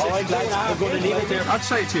alive for 6 days. I'm going to leave it there. I'd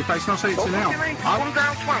say it to your face, not say it to you now. Come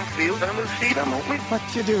down Swansfield and we'll see them, won't we?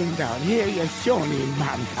 What you doing down here, you shawny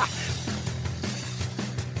man?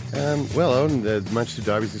 Owen, the Manchester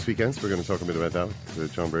Derby's this weekend, so we're going to talk a bit about that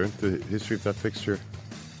with John Byrne, the history of that fixture,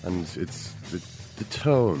 and it's the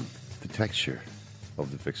tone, the texture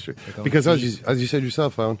of the fixture. Because as you said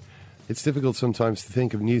yourself, Owen, it's difficult sometimes to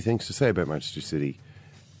think of new things to say about Manchester City.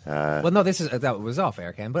 That was off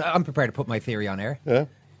air, Ken, but I'm prepared to put my theory on air. Yeah.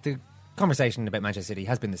 The conversation about Manchester City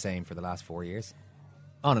has been the same for the last 4 years,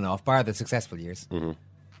 on and off, bar the successful years.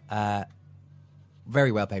 Mm-hmm.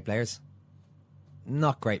 Very well paid players,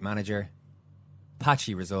 not great manager,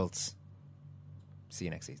 patchy results. See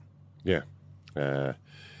you next season. Yeah.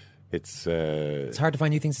 It's hard to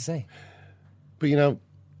find new things to say. But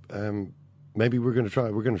maybe we're going to try.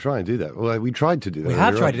 We're going to try and do that. Well, we tried to do that. We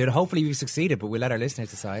have tried to do it. Hopefully, we've succeeded. But we'll let our listeners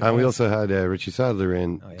decide. And we also had Richie Sadler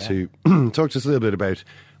in to talk to us a little bit about,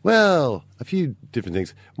 a few different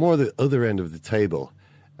things. More the other end of the table.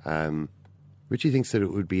 Richie thinks that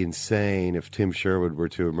it would be insane if Tim Sherwood were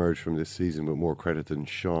to emerge from this season with more credit than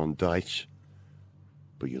Sean Dyche.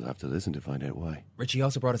 But you'll have to listen to find out why. Richie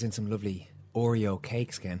also brought us in some lovely Oreo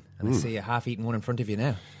cakes, Ken. And I see you half-eaten one in front of you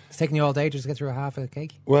now. It's taking you all day just to get through a half of the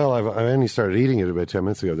cake? Well, I only started eating it about 10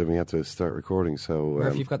 minutes ago. Then we had to start recording. So,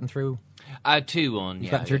 Murph, you've gotten through? 2 on.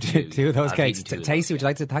 You've gotten through two of those cakes. Tasty, would you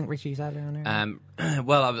like to thank Richie Sadler on there?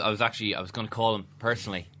 I was going to call him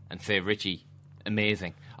personally and say, Richie,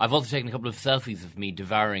 amazing. I've also taken a couple of selfies of me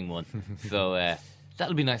devouring one. So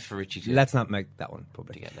that'll be nice for Richie too. Let's not make that one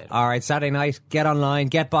public. All right, Saturday night, get online,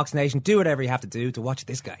 get Box Nation, do whatever you have to do to watch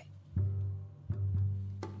this guy.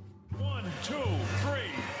 1, 2, 3,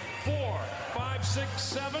 4, 5, 6,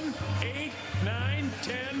 7, 8, 9,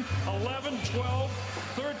 10, 11, 12,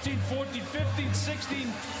 13, 14, 15, 16,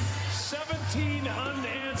 17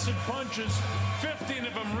 unanswered punches. 15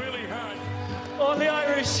 of them really hurt. All the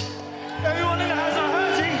Irish, everyone in the house are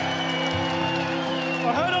hurting.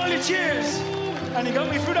 I heard all the cheers, and he got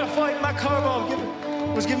me through that fight. Matt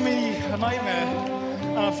Carbo was giving me a nightmare,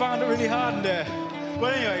 and I found it really hard in there.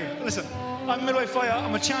 But anyway, listen, I'm a middleweight fighter.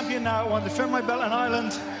 I'm a champion now. I want to defend my belt in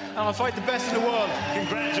Ireland, and I'll fight the best in the world.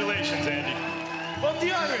 Congratulations, Andy. Up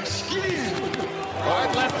the Irish.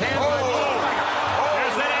 Hard left hand.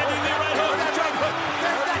 There's that Andy in the right hook. That's right hook.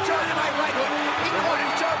 There's that Jordan in my right hook. He caught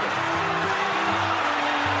his shoulder.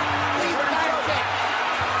 He's not okay.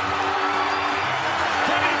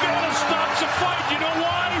 Kenny Gale stops the fight. You know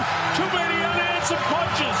why? Too many unanswered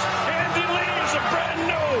punches. Andy Lee is a brand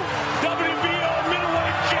new WBO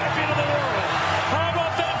middleweight champion of the world. How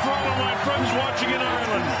about that for all of my friends watching in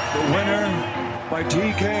Ireland? The winner by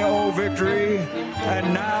TKO victory,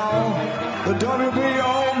 and now the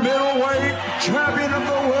WBO middleweight champion of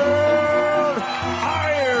the world,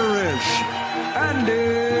 Irish Andy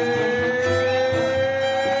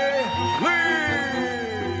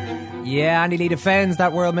Lee. Yeah, Andy Lee defends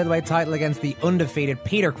that world middleweight title against the undefeated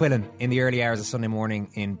Peter Quillen in the early hours of Sunday morning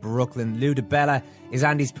in Brooklyn. Lou DiBella is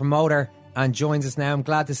Andy's promoter and joins us now. I'm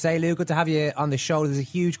glad to say, Lou, good to have you on the show. There's a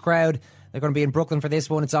huge crowd. They're going to be in Brooklyn for this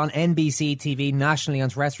one. It's on NBC TV, nationally on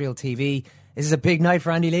terrestrial TV. Is this a big night for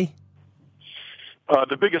Andy Lee?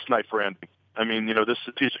 The biggest night for Andy. I mean,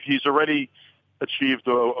 he's already achieved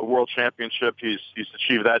a world championship. He's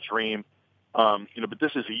achieved that dream. But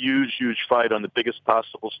this is a huge, huge fight on the biggest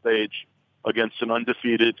possible stage against an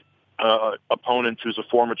undefeated opponent who's a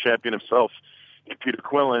former champion himself, Peter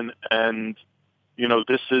Quillen, and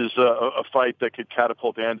this is a fight that could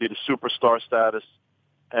catapult Andy to superstar status,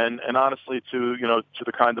 and honestly to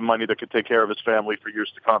the kind of money that could take care of his family for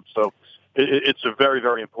years to come. So it's a very,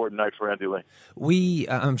 very important night for Andy Lee.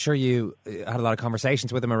 I'm sure you had a lot of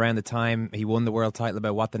conversations with him around the time he won the world title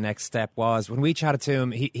about what the next step was. When we chatted to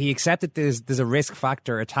him, he accepted there's a risk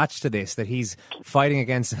factor attached to this, that he's fighting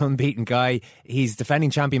against an unbeaten guy. He's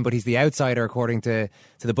defending champion, but he's the outsider according to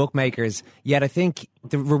the bookmakers. Yet I think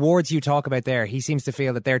the rewards you talk about there, he seems to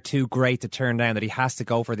feel that they're too great to turn down, that he has to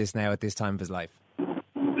go for this now at this time of his life.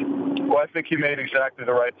 Well, I think he made exactly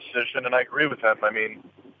the right decision, and I agree with him. I mean,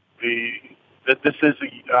 this is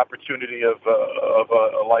an opportunity of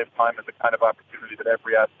a lifetime, and the kind of opportunity that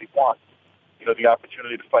every athlete wants. The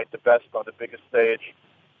opportunity to fight the best on the biggest stage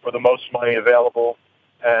for the most money available,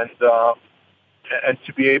 and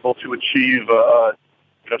to be able to achieve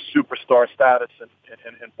superstar status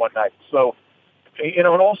in one night. So, and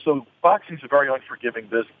also boxing's a very unforgiving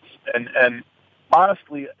business, and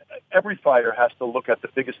honestly, every fighter has to look at the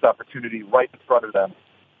biggest opportunity right in front of them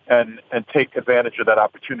and take advantage of that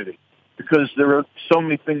opportunity, because there are so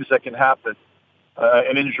many things that can happen.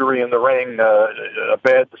 An injury in the ring, a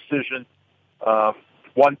bad decision,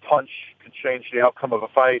 one punch can change the outcome of a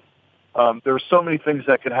fight. There are so many things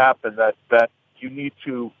that can happen that you need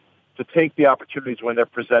to take the opportunities when they're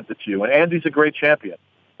presented to you. And Andy's a great champion.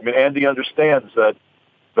 I mean, Andy understands that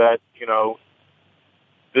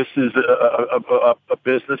this is a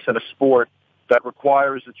business and a sport that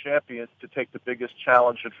requires a champion to take the biggest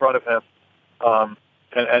challenge in front of him,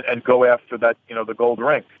 and go after that, the gold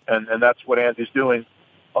ring. And that's what Andy's doing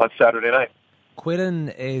on Saturday night.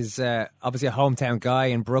 Quillen is obviously a hometown guy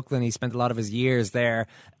in Brooklyn. He spent a lot of his years there.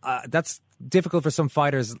 That's difficult for some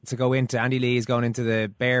fighters to go into. Andy Lee is going into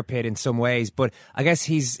the bear pit in some ways, but I guess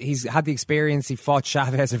he's had the experience. He fought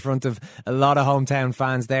Chavez in front of a lot of hometown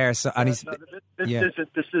fans there. So, and he's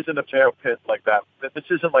this isn't a bear pit like that. This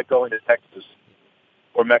isn't like going to Texas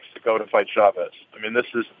or Mexico to fight Chavez. I mean, this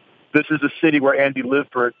is a city where Andy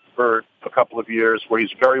lived for a couple of years, where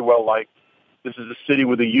he's very well liked. This is a city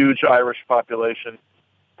with a huge Irish population,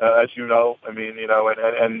 as you know. I mean,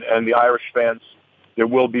 and the Irish fans, there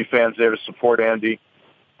will be fans there to support Andy.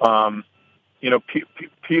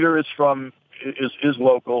 Peter is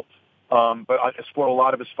local, but has fought a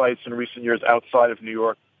lot of his fights in recent years outside of New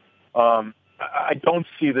York. I don't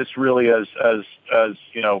see this really as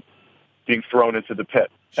being thrown into the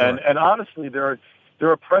pit. Sure. And honestly, there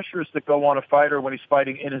are pressures that go on a fighter when he's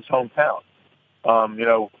fighting in his hometown.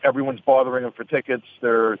 Everyone's bothering him for tickets.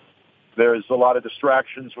 There's a lot of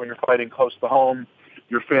distractions when you're fighting close to home.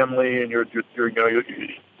 Your family and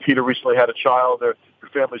Peter recently had a child. Your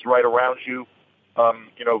family's right around you.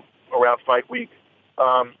 Around fight week.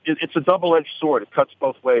 It's a double-edged sword. It cuts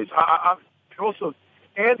both ways. Also,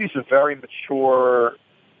 Andy's a very mature,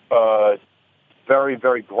 very,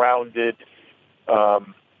 very grounded.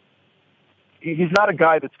 He's not a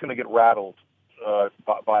guy that's going to get rattled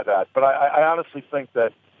by that. But I honestly think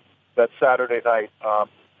that Saturday night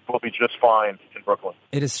will be just fine in Brooklyn.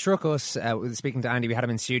 It has struck us, speaking to Andy, we had him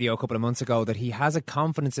in studio a couple of months ago, that he has a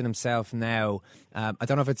confidence in himself now. I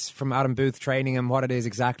don't know if it's from Adam Booth training him, what it is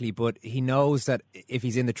exactly, but he knows that if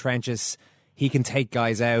he's in the trenches, he can take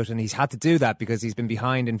guys out, and he's had to do that because he's been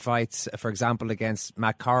behind in fights, for example, against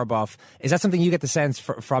Matt Korobov. Is that something you get the sense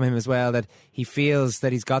from him as well, that he feels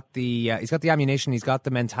that he's got the ammunition, he's got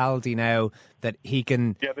the mentality now that he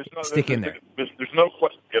can stick in there? There's no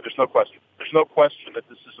question. Yeah, there's no question. There's no question that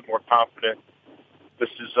this is a more confident. This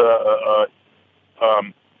is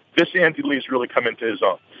this Andy Lee's really come into his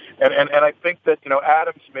own, and I think that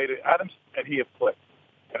Adams and he have clicked.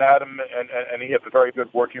 And Adam and he have a very good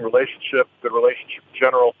working relationship, good relationship in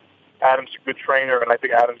general. Adam's a good trainer, and I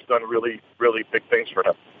think Adam's done really, really big things for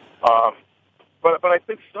him. But I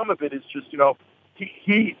think some of it is just,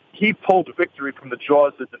 he pulled victory from the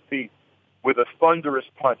jaws of defeat with a thunderous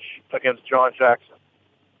punch against John Jackson.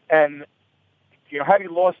 And, had he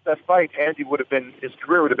lost that fight, his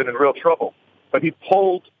career would have been in real trouble. But he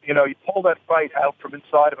pulled that fight out from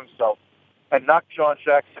inside of himself and knocked John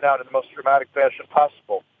Jackson out in the most dramatic fashion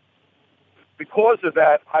possible. Because of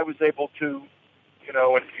that, I was able to,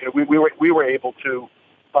 we were able to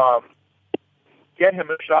get him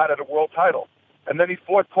a shot at a world title. And then he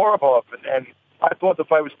fought Korobov, and I thought the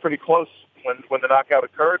fight was pretty close when the knockout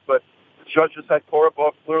occurred, but the judges had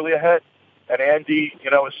Korobov clearly ahead. And Andy,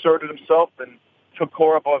 asserted himself and took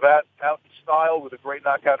Korobov out in style with a great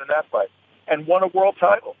knockout in that fight and won a world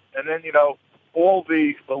title. And then, all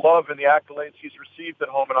the love and the accolades he's received at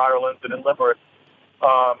home in Ireland and in Limerick,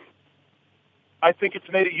 I think it's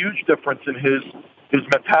made a huge difference in his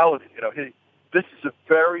mentality. This is a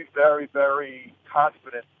very, very, very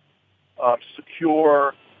confident,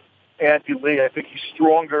 secure Andy Lee. I think he's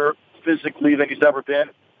stronger physically than he's ever been,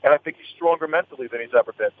 and I think he's stronger mentally than he's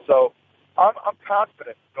ever been. So I'm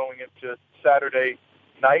confident going into Saturday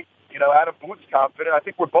night. Adam Boone's confident. I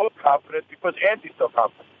think we're both confident because Andy's so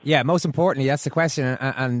confident. Yeah, most importantly, that's the question.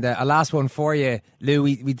 And a last one for you, Lou.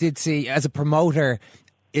 We did see, as a promoter,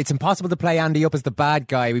 it's impossible to play Andy up as the bad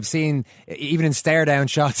guy. We've seen, even in stare-down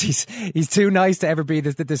shots, he's too nice to ever be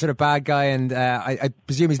the sort of bad guy. And I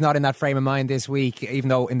presume he's not in that frame of mind this week, even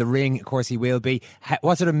though in the ring, of course, he will be.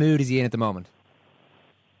 What sort of mood is he in at the moment?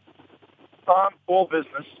 All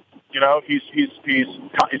business.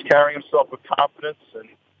 He's carrying himself with confidence, and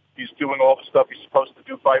he's doing all the stuff he's supposed to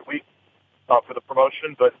do fight week for the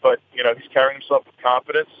promotion. But he's carrying himself with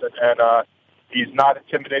confidence, and he's not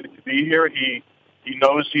intimidated to be here. He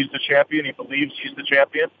knows he's the champion. He believes he's the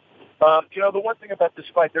champion. The one thing about this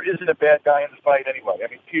fight, there isn't a bad guy in the fight anyway. I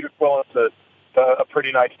mean, Peter Quillen's a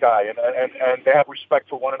pretty nice guy, and they have respect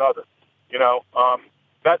for one another.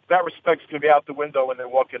 That respect's going to be out the window when they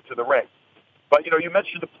walk into the ring. But, you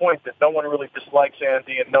mentioned the point that no one really dislikes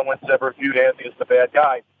Andy and no one's ever viewed Andy as the bad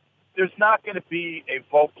guy. There's not going to be a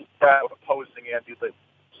vocal crowd opposing Andy Lee.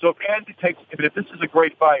 So if this is a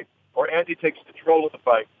great fight or Andy takes control of the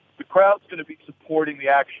fight, the crowd's going to be supporting the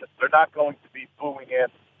action. They're not going to be booing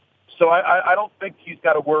Andy. So I don't think he's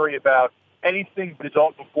got to worry about anything but his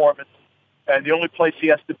own performance. And the only place he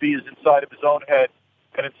has to be is inside of his own head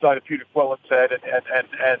and inside of Peter Quillen's head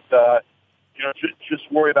and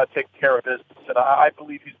just worry about taking care of business. And I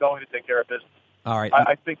believe he's going to take care of business. All right.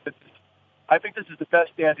 I think this is the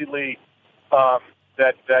best Andy Lee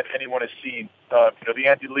that anyone has seen. The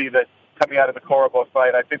Andy Lee that coming out of the Korobov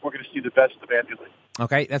fight. I think we're going to see the best of Andy Lee.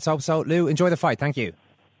 Okay, let's hope so. Lou, enjoy the fight. Thank you.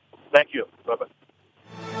 Thank you. Bye-bye.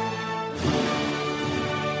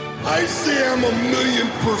 I say I'm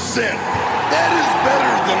 1,000,000%. That is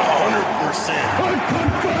better than 100%. I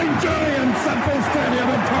confine giants at the stadium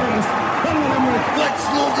in Paris. Lex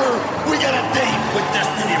Luger, we got a date with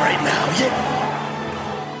Destiny right now. Yeah.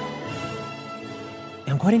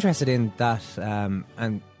 I'm quite interested in that,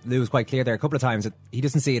 and Lou was quite clear there a couple of times that he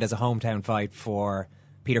doesn't see it as a hometown fight for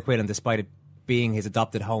Peter Quillen, despite it being his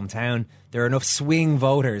adopted hometown. There are enough swing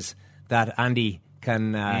voters that Andy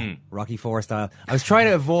can Rocky IV style. I was trying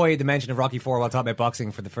to avoid the mention of Rocky IV while talking about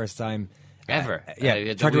boxing for the first time ever.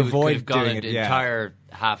 Trying to avoid gone doing an it. entire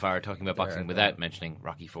half hour talking about boxing without mentioning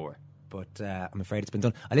Rocky IV. But I'm afraid it's been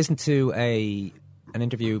done. I listened to an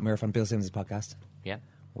interview, Murph, on Bill Simmons' podcast. Yeah,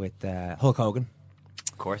 with Hulk Hogan,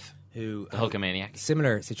 of course, who the Hulkamania.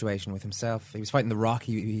 Similar situation with himself. He was fighting The Rock.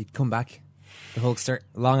 He'd come back, the Hulkster,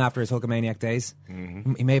 long after his Hulkamaniac days.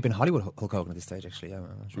 Mm-hmm. He may have been Hollywood Hulk Hogan at this stage, actually. I'm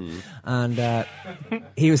not sure. Mm-hmm. And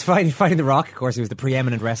he was fighting The Rock. Of course, he was the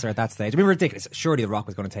preeminent wrestler at that stage. I mean, ridiculous. Surely The Rock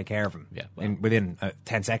was going to take care of him. Yeah, within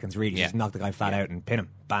 10 seconds, really. Just knock the guy flat out and pin him.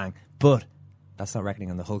 Bang. But that's not reckoning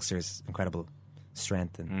on the Hulkster's incredible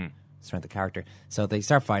strength and strength of character. So they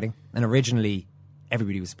start fighting, and originally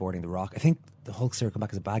everybody was supporting The Rock. I think the Hulkster come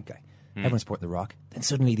back as a bad guy. Everyone's supporting The Rock. Then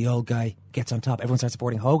suddenly the old guy gets on top. Everyone starts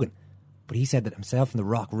supporting Hogan. But he said that himself and The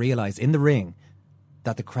Rock realised in the ring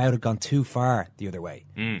that the crowd had gone too far the other way.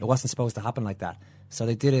 It wasn't supposed to happen like that. So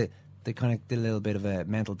they kind of did a little bit of a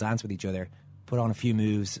mental dance with each other, put on a few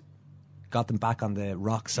moves, got them back on the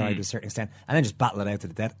Rock side to a certain extent, and then just battle it out to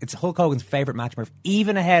the death. It's Hulk Hogan's favourite match, Murph,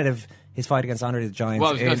 even ahead of his fight against Andre the Giant.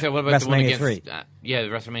 Well, I was going to say, what about WrestleMania the one against 3?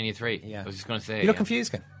 WrestleMania 3. Yeah. I was just going to say. You look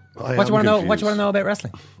confused, Ken. What do you want to know about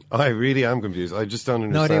wrestling? I really am confused. I just don't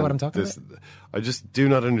understand. No idea what I'm talking about? I just do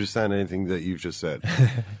not understand anything that you've just said.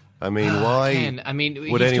 I mean, why? Ken, I mean,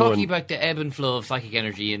 he's talking about the ebb and flow of psychic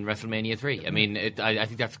energy in WrestleMania 3. I mean, I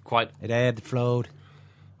think that's quite... It ebbed, flowed.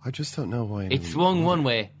 I just don't know why. It swung one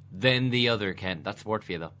way, then the other, Ken. That's sport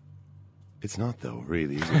for you, though. It's not, though,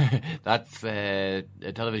 really, is it? That's a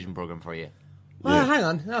television programme for you. Well, hang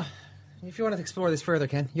on. No. If you want to explore this further,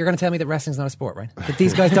 Ken, you're going to tell me that wrestling's not a sport, right? That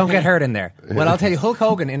these guys don't get hurt in there. Well, I'll tell you, Hulk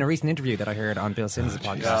Hogan, in a recent interview that I heard on Bill Simmons'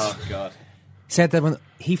 podcast, said that when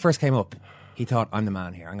he first came up, he thought, "I'm the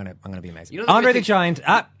man here. I'm going to be amazing." You know, Andre the Giant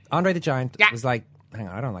was like, "Hang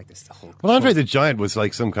on, I don't like this." Well, Andre the Giant was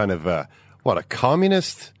like some kind of a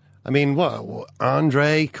communist. I mean, what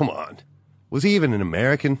Andre? Come on, was he even an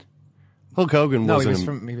American? Hulk Hogan wasn't.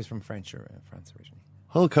 He was from France originally.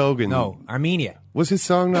 Hulk Hogan. No, Armenia. Was his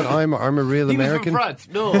song not I'm a Real American? He was from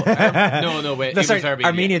France. No, wait. Sorry,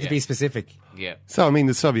 Armenia to be specific. Yeah. So, I mean,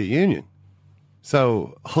 the Soviet Union.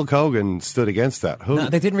 So, Hulk Hogan stood against that. No,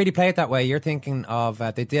 they didn't really play it that way. You're thinking of,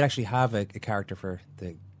 they did actually have a character for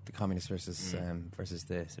the the communists versus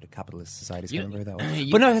the sort of capitalist societies. Can't remember that one.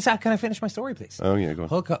 But no, can I finish my story, please? Oh yeah, go on.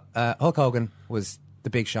 Hulk Hogan was the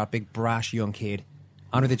big shot, big brash young kid.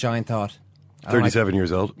 Andre the Giant thought, 37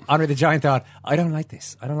 years old. Andre the Giant thought, I don't like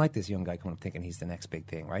this young guy coming up thinking he's the next big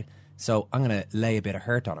thing, right? So I'm going to lay a bit of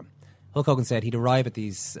hurt on him. Hulk Hogan said he'd arrive at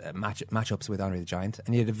these matchups with Andre the Giant,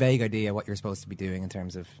 and he had a vague idea what you're supposed to be doing in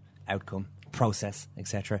terms of outcome, process,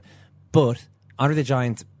 etc. But Andre the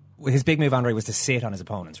Giant, his big move, Andre, was to sit on his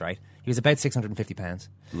opponents, right? He was about 650 pounds.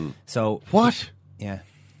 So what? Yeah.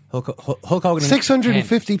 Hulk Hogan...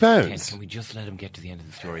 650 pounds? Ken, can we just let him get to the end of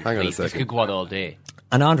the story, Hang on a please? This second. could go on all day.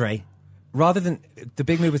 And Andre, rather than... The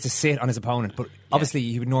big move was to sit on his opponent, but obviously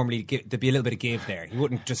he would normally... There'd be a little bit of give there. He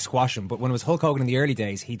wouldn't just squash him, but when it was Hulk Hogan in the early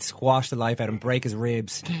days, he'd squash the life out of him, break his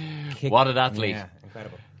ribs. What an athlete. Yeah,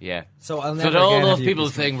 incredible. Yeah. So I'll to never all again those have people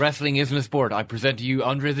you- saying wrestling isn't a sport, I present to you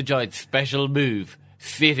Andre the Giant's special move,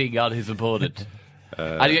 sitting on his opponent.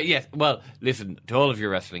 Yes, well, listen, to all of your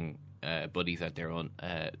wrestling buddies out there, I'm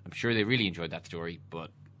sure they really enjoyed that story, but,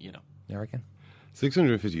 you know. You reckon?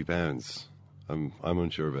 650 pounds. I'm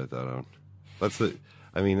unsure about that, Owen.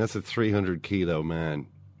 That's a 300 kilo man.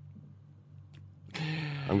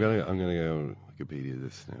 I'm gonna go Wikipedia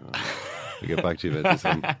this now. I'll get back to you about this.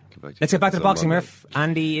 Let's get back to the boxing, Murph.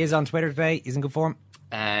 Andy is on Twitter today. He's in good form.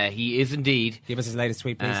 He is indeed. Give us his latest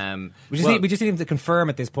tweet, please. We well- just need him to confirm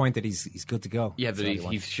at this point that he's good to go. Yeah, but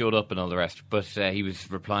he's showed up and all the rest. But he was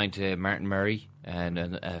replying to Martin Murray and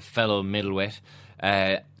a fellow middleweight.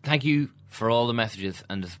 Thank you for all the messages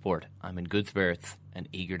and the support. I'm in good spirits and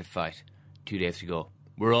eager to fight. 2 days to go.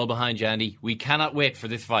 We're all behind you, Andy. We cannot wait for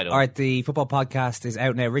this fight. All right, the football podcast is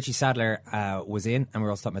out now. Richie Sadler was in, and we're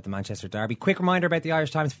also talking about the Manchester Derby. Quick reminder about the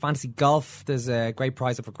Irish Times Fantasy Golf. There's a great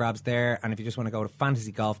prize up for grabs there, and if you just want to go to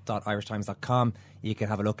fantasygolf.irishtimes.com, you can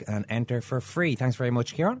have a look and enter for free. Thanks very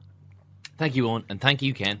much, Kieran. Thank you, Owen, and thank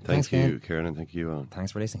you, Ken. Thank you, Kieran, and thank you, Owen.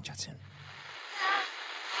 Thanks for listening. Chat soon.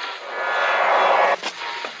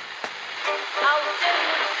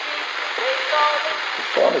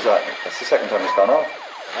 What is that? That's the second time it's gone off.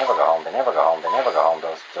 They never go home,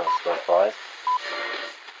 those boys.